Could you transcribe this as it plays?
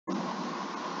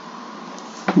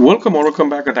Welcome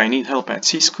back at I Need Help at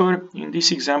C-Square. In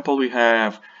this example we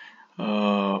have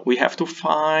to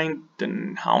find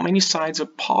how many sides a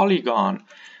polygon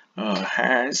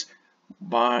has,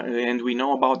 and we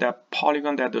know about that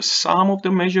polygon that the sum of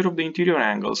the measure of the interior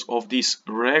angles of this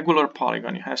regular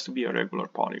polygon, it has to be a regular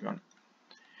polygon,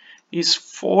 is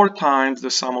 4 times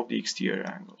the sum of the exterior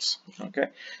angles. Okay,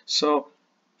 so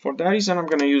for that reason I'm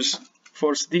going to use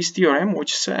first this theorem,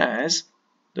 which says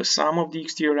the sum of the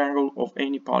exterior angle of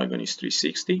any polygon is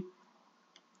 360.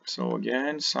 So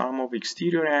again, sum of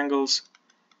exterior angles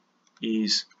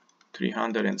is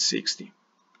 360.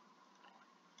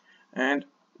 And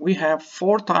we have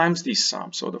 4 times this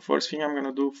sum. So the first thing I'm going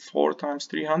to do, 4 times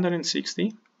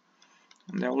 360,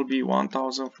 and that will be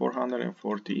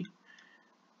 1440.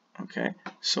 Okay,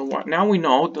 so now we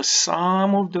know the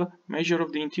sum of the measure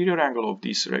of the interior angle of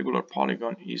this regular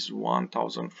polygon is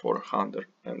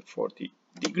 1440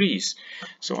 degrees.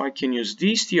 So I can use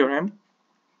this theorem,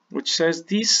 which says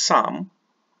this sum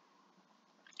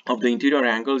of the interior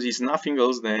angles is nothing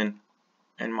else than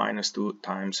n minus 2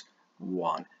 times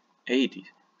 180.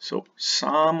 So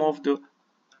sum of the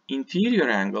interior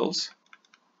angles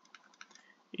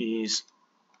is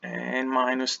n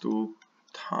minus 2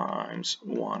 times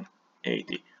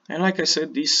 180. And like I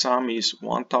said, this sum is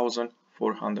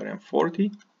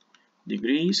 1440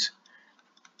 degrees.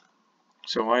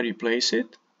 So I replace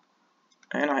it,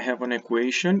 and I have an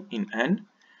equation in n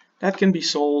that can be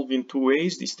solved in 2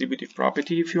 ways: distributive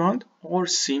property if you want, or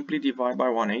simply divide by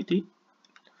 180.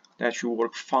 That should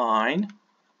work fine.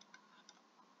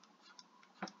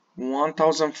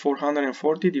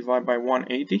 1440 divided by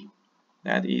 180,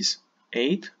 that is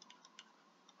 8.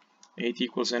 8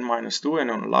 equals n minus 2, and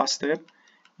on the last step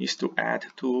is to add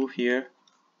 2 here,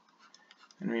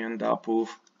 and we end up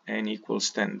with n equals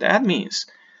 10. That means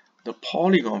the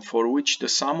polygon for which the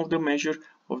sum of the measure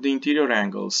of the interior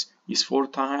angles is 4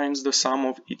 times the sum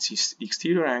of its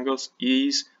exterior angles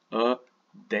is a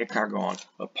decagon,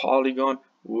 a polygon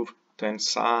with 10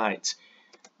 sides.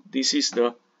 This is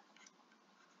the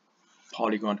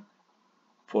polygon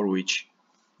for which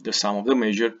the sum of the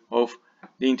measure of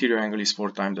the interior angle is 4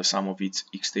 times the sum of its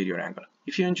exterior angle.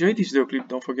 If you enjoyed this video clip,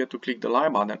 don't forget to click the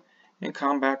like button and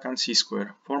come back on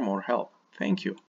C-Square for more help. Thank you.